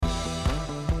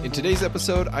In today's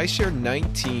episode, I share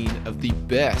 19 of the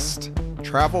best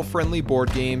travel-friendly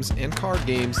board games and card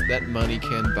games that money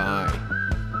can buy.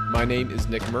 My name is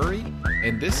Nick Murray,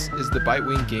 and this is the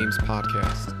Bitewing Games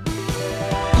Podcast.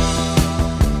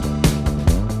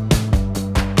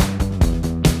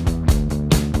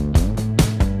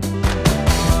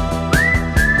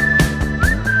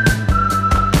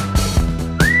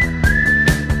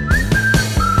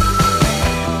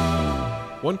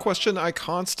 One question I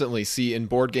constantly see in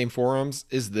board game forums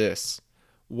is this: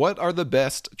 what are the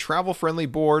best travel-friendly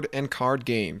board and card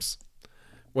games?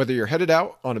 Whether you're headed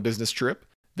out on a business trip,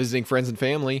 visiting friends and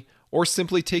family, or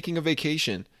simply taking a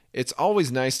vacation, it's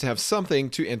always nice to have something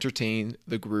to entertain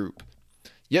the group.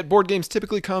 Yet board games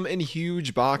typically come in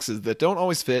huge boxes that don't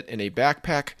always fit in a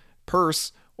backpack,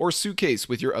 purse, or suitcase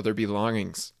with your other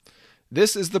belongings.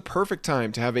 This is the perfect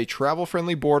time to have a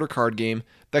travel-friendly board or card game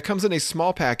that comes in a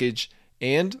small package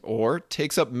and/or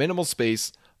takes up minimal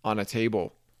space on a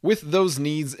table. With those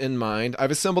needs in mind,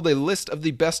 I've assembled a list of the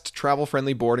best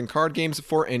travel-friendly board and card games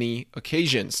for any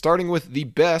occasion, starting with the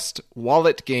best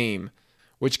wallet game,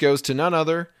 which goes to none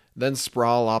other than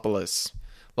Sprawlopolis.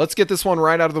 Let's get this one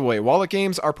right out of the way. Wallet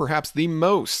games are perhaps the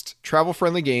most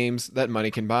travel-friendly games that money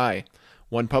can buy.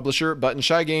 One publisher, Button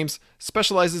Shy Games,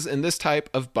 specializes in this type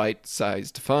of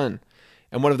bite-sized fun.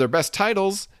 And one of their best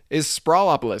titles is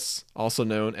Sprawlopolis, also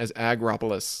known as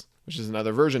Agropolis, which is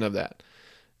another version of that.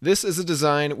 This is a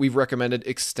design we've recommended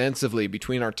extensively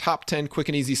between our top 10 quick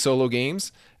and easy solo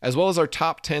games, as well as our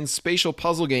top 10 spatial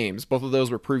puzzle games. Both of those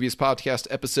were previous podcast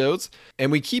episodes, and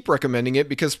we keep recommending it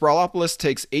because Sprawlopolis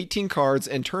takes 18 cards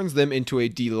and turns them into a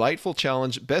delightful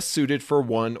challenge best suited for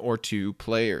 1 or 2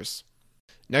 players.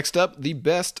 Next up, the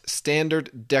best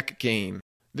standard deck game.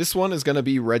 This one is going to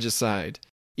be Regicide.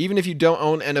 Even if you don't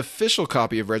own an official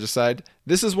copy of Regicide,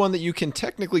 this is one that you can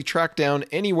technically track down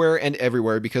anywhere and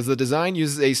everywhere because the design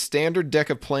uses a standard deck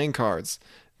of playing cards.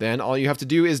 Then all you have to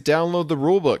do is download the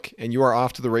rulebook and you are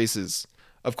off to the races.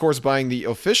 Of course, buying the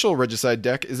official Regicide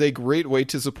deck is a great way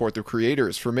to support the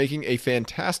creators for making a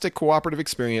fantastic cooperative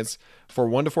experience for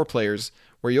 1 to 4 players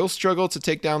where you'll struggle to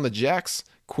take down the jacks,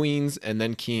 queens, and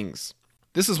then kings.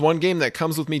 This is one game that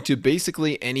comes with me to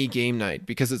basically any game night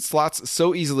because it slots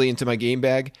so easily into my game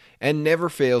bag and never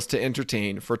fails to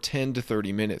entertain for 10 to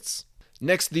 30 minutes.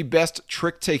 Next, the best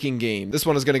trick-taking game. This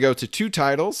one is going to go to 2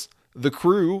 titles: The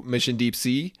Crew, Mission Deep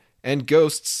Sea, and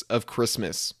Ghosts of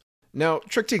Christmas. Now,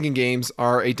 trick-taking games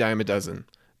are a dime a dozen,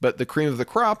 but the cream of the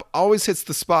crop always hits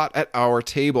the spot at our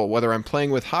table, whether I'm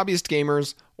playing with hobbyist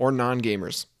gamers or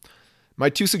non-gamers. My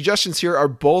 2 suggestions here are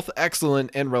both excellent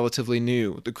and relatively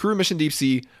new. The Crew Mission Deep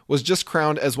Sea was just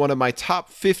crowned as one of my top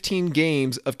 15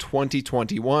 games of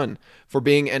 2021 for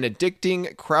being an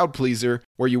addicting crowd pleaser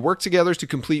where you work together to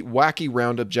complete wacky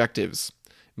round objectives.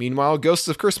 Meanwhile, Ghosts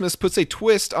of Christmas puts a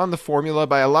twist on the formula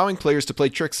by allowing players to play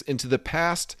tricks into the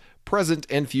past, present,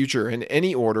 and future in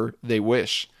any order they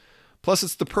wish. Plus,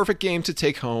 it's the perfect game to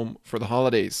take home for the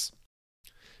holidays.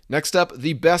 Next up,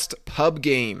 the best pub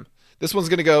game. This one's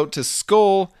going to go to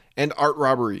Skull and Art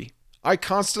Robbery. I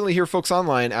constantly hear folks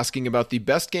online asking about the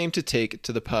best game to take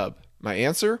to the pub. My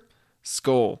answer?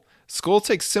 Skull. Skull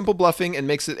takes simple bluffing and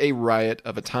makes it a riot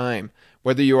of a time,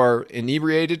 whether you are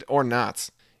inebriated or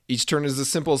not. Each turn is as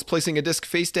simple as placing a disc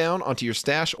face down onto your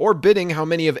stash or bidding how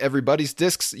many of everybody's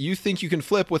discs you think you can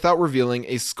flip without revealing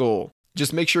a skull.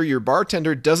 Just make sure your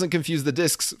bartender doesn't confuse the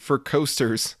discs for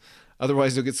coasters.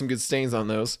 Otherwise, you'll get some good stains on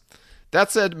those. That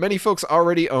said, many folks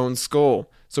already own Skull.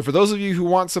 So for those of you who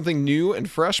want something new and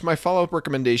fresh, my follow-up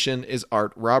recommendation is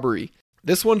Art Robbery.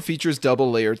 This one features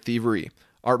double-layered thievery.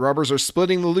 Art robbers are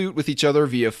splitting the loot with each other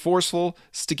via forceful,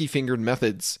 sticky-fingered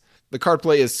methods. The card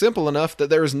play is simple enough that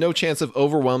there is no chance of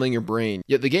overwhelming your brain,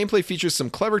 yet the gameplay features some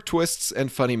clever twists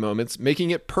and funny moments,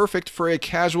 making it perfect for a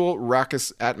casual,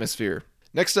 raucous atmosphere.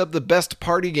 Next up, the best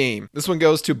party game. This one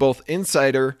goes to both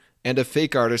Insider and A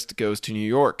Fake Artist Goes to New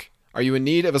York. Are you in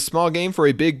need of a small game for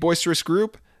a big boisterous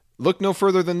group? Look no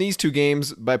further than these 2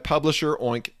 games by publisher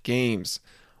Oink Games.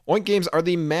 Oink Games are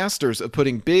the masters of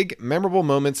putting big, memorable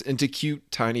moments into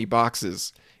cute, tiny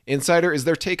boxes. Insider is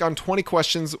their take on 20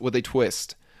 questions with a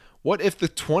twist. What if the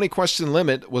 20-question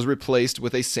limit was replaced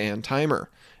with a sand timer?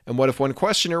 And what if one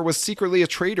questioner was secretly a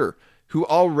traitor who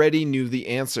already knew the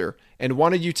answer and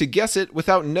wanted you to guess it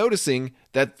without noticing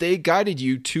that they guided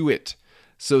you to it,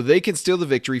 so they can steal the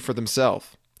victory for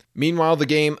themselves? Meanwhile, the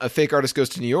game A Fake Artist Goes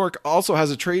to New York also has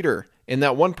a traitor, in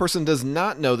that one person does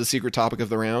not know the secret topic of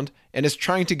the round and is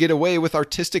trying to get away with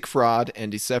artistic fraud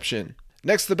and deception.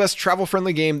 Next, the best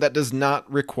travel-friendly game that does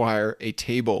not require a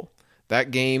table.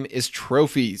 That game is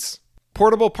Trophies.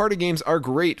 Portable party games are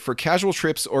great for casual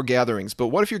trips or gatherings, but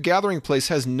what if your gathering place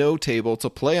has no table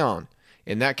to play on?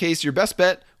 In that case, your best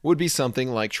bet would be something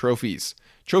like Trophies.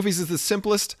 Trophies is the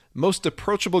simplest, most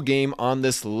approachable game on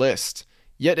this list,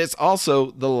 yet it's also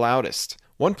the loudest.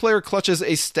 One player clutches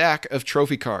a stack of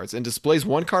trophy cards and displays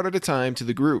one card at a time to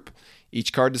the group.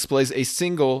 Each card displays a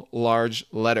single large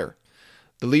letter.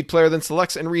 The lead player then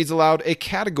selects and reads aloud a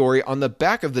category on the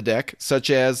back of the deck,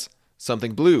 such as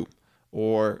something blue,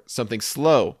 or something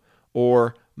slow,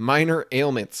 or minor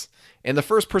ailments. And the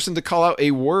first person to call out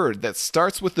a word that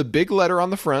starts with the big letter on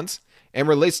the front and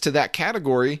relates to that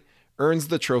category earns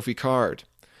the trophy card.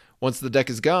 Once the deck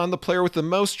is gone, the player with the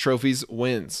most trophies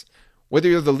wins. Whether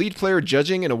you're the lead player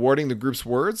judging and awarding the group's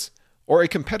words, or a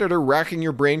competitor racking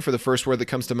your brain for the first word that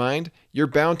comes to mind, you're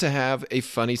bound to have a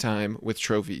funny time with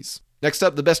Trophies. Next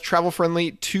up, the best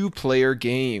travel-friendly two-player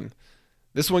game.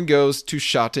 This one goes to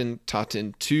Schotten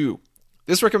Totten 2.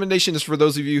 This recommendation is for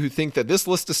those of you who think that this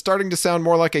list is starting to sound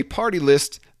more like a party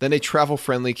list than a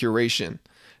travel-friendly curation.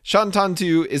 Schotten Totten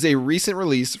 2 is a recent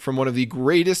release from one of the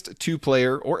greatest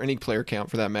two-player, or any player count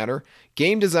for that matter,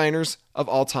 game designers of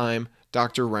all time,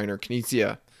 Dr. Reiner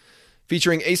Knizia.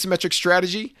 Featuring asymmetric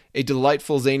strategy, a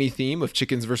delightful zany theme of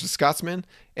chickens versus Scotsmen,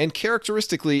 and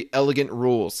characteristically elegant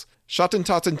rules, Schotten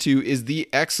Totten 2 is the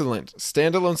excellent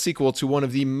standalone sequel to one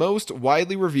of the most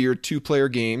widely revered two-player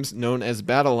games known as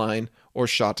Battle Line or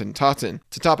Schotten Totten.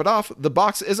 To top it off, the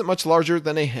box isn't much larger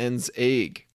than a hen's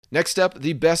egg. Next up,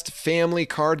 the best family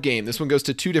card game. This one goes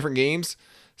to two different games,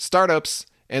 Startups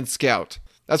and Scout.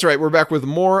 That's right, we're back with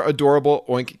more adorable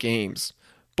Oink games.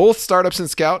 Both Startups and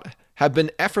Scout have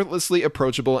been effortlessly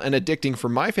approachable and addicting for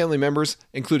my family members,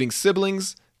 including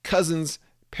siblings, cousins,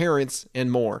 parents,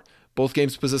 and more. Both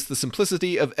games possess the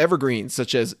simplicity of evergreens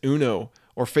such as Uno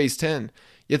or Phase 10,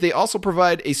 yet they also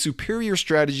provide a superior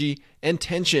strategy and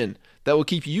tension that will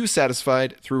keep you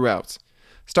satisfied throughout.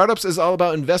 Startups is all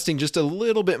about investing just a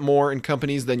little bit more in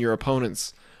companies than your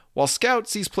opponents, while Scout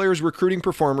sees players recruiting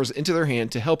performers into their hand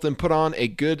to help them put on a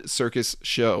good circus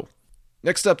show.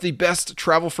 Next up, the best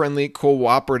travel-friendly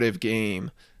cooperative game.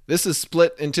 This is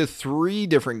split into three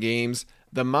different games: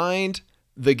 The Mind,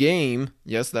 The Game,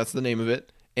 yes, that's the name of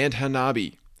it, and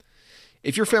Hanabi.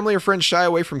 If your family or friends shy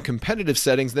away from competitive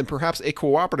settings, then perhaps a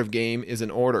cooperative game is in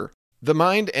order. The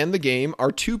Mind and The Game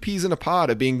are two peas in a pod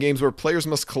of being games where players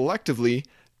must collectively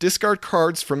discard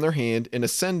cards from their hand in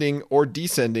ascending or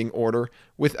descending order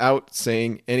without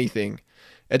saying anything.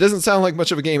 It doesn't sound like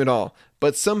much of a game at all,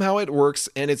 but somehow it works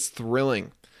and it's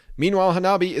thrilling. Meanwhile,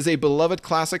 Hanabi is a beloved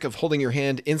classic of holding your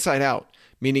hand inside out,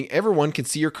 meaning everyone can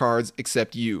see your cards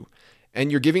except you, and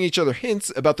you're giving each other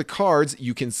hints about the cards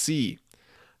you can see.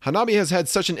 Hanabi has had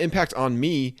such an impact on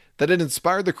me that it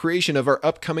inspired the creation of our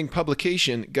upcoming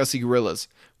publication, Gussie Gorillas,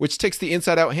 which takes the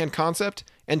inside-out hand concept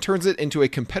and turns it into a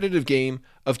competitive game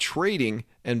of trading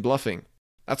and bluffing.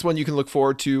 That's one you can look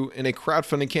forward to in a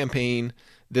crowdfunding campaign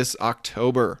this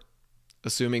October,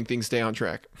 assuming things stay on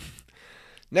track.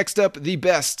 Next up, the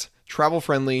best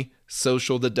travel-friendly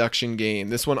social deduction game.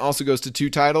 This one also goes to two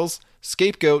titles,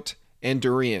 Scapegoat and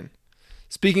Durian.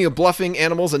 Speaking of bluffing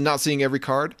animals and not seeing every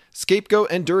card, Scapegoat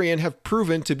and Durian have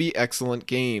proven to be excellent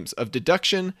games of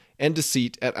deduction and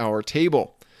deceit at our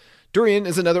table. Durian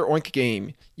is another Oink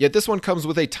game, yet this one comes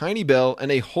with a tiny bell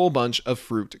and a whole bunch of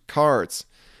fruit cards.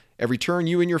 Every turn,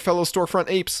 you and your fellow storefront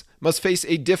apes must face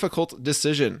a difficult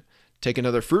decision. Take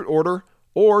another fruit order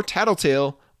or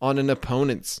tattletale on an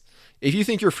opponent's. If you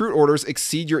think your fruit orders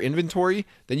exceed your inventory,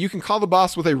 then you can call the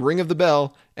boss with a ring of the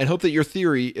bell and hope that your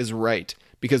theory is right.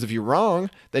 Because if you're wrong,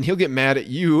 then he'll get mad at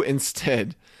you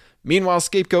instead. Meanwhile,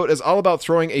 Scapegoat is all about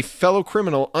throwing a fellow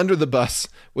criminal under the bus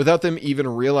without them even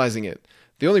realizing it.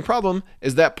 The only problem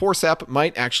is that poor sap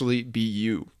might actually be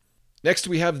you. Next,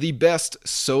 we have the best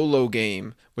solo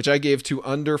game, which I gave to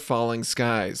Under Falling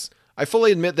Skies. I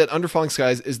fully admit that Under Falling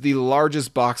Skies is the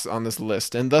largest box on this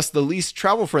list, and thus the least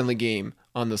travel-friendly game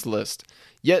on this list.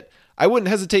 Yet, I wouldn't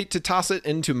hesitate to toss it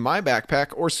into my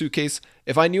backpack or suitcase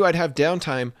if I knew I'd have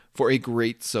downtime for a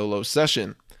great solo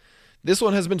session. This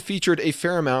one has been featured a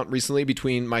fair amount recently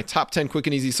between my top 10 quick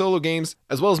and easy solo games,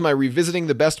 as well as my revisiting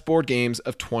the best board games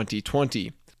of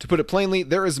 2020. To put it plainly,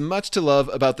 there is much to love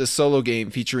about this solo game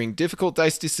featuring difficult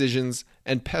dice decisions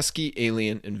and pesky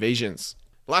alien invasions.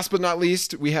 Last but not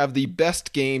least, we have the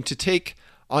best game to take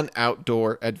on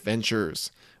outdoor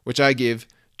adventures, which I give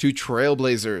to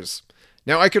Trailblazers.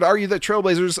 Now, I could argue that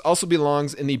Trailblazers also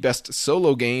belongs in the best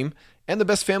solo game and the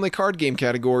best family card game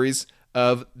categories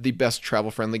of the best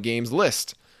travel-friendly games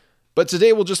list. But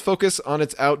today we'll just focus on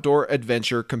its outdoor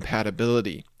adventure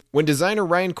compatibility. When designer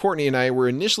Ryan Courtney and I were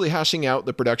initially hashing out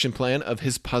the production plan of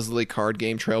his puzzly card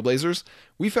game Trailblazers,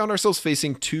 we found ourselves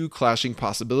facing two clashing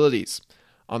possibilities.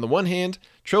 On the one hand,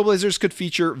 Trailblazers could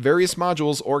feature various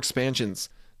modules or expansions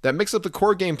that mix up the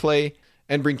core gameplay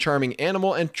and bring charming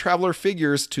animal and traveler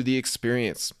figures to the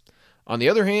experience. On the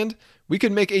other hand, we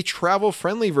could make a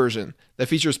travel-friendly version that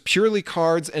features purely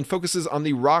cards and focuses on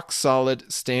the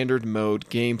rock-solid standard mode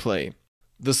gameplay.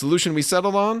 The solution we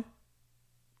settled on?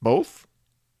 Both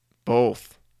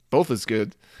is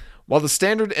good. While the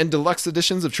standard and deluxe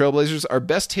editions of Trailblazers are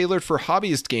best tailored for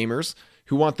hobbyist gamers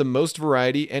who want the most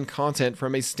variety and content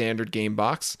from a standard game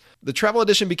box, the Travel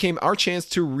Edition became our chance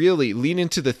to really lean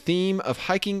into the theme of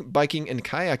hiking, biking, and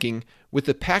kayaking with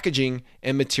the packaging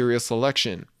and material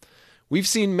selection. We've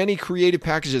seen many creative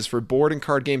packages for board and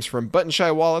card games, from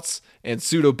button-shy wallets and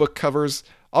pseudo book covers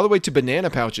all the way to banana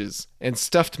pouches and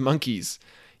stuffed monkeys.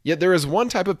 Yet there is one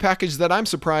type of package that I'm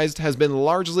surprised has been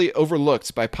largely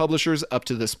overlooked by publishers up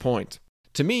to this point.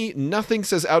 To me, nothing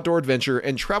says outdoor adventure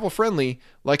and travel-friendly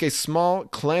like a small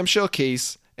clamshell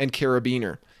case and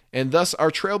carabiner, and thus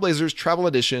our Trailblazers Travel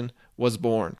Edition was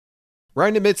born.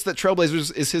 Ryan admits that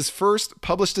Trailblazers is his first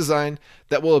published design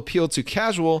that will appeal to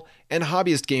casual and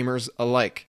hobbyist gamers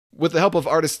alike. With the help of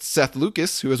artist Seth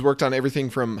Lucas, who has worked on everything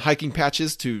from hiking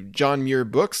patches to John Muir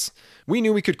books, we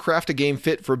knew we could craft a game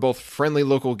fit for both friendly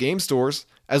local game stores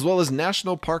as well as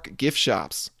national park gift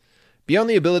shops. Beyond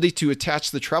the ability to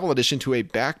attach the Travel Edition to a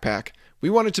backpack, we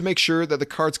wanted to make sure that the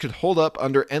cards could hold up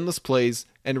under endless plays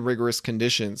and rigorous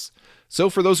conditions. So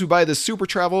for those who buy the Super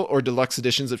Travel or Deluxe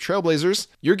editions of Trailblazers,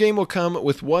 your game will come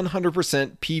with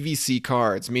 100% PVC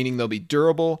cards, meaning they'll be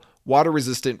durable,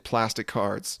 water-resistant plastic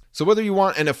cards. So whether you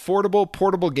want an affordable,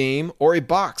 portable game or a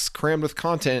box crammed with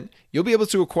content, you'll be able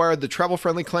to acquire the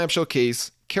travel-friendly clamshell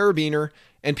case, carabiner,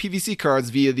 and PVC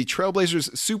cards via the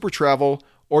Trailblazers Super Travel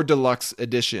or Deluxe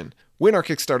edition, when our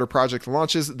Kickstarter project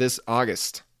launches this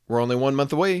August. We're only 1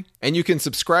 month away, and you can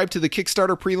subscribe to the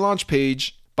Kickstarter pre-launch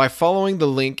page by following the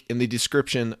link in the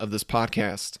description of this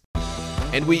podcast.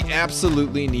 And we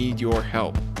absolutely need your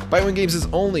help. Bitewing Games is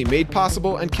only made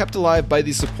possible and kept alive by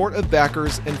the support of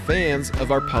backers and fans of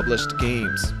our published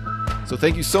games. So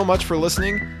thank you so much for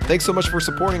listening, thanks so much for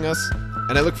supporting us,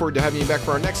 and I look forward to having you back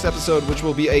for our next episode, which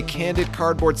will be a candid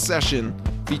cardboard session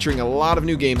featuring a lot of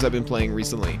new games I've been playing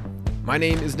recently. My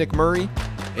name is Nick Murray,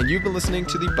 and you've been listening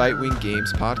to the Bitewing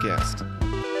Games podcast.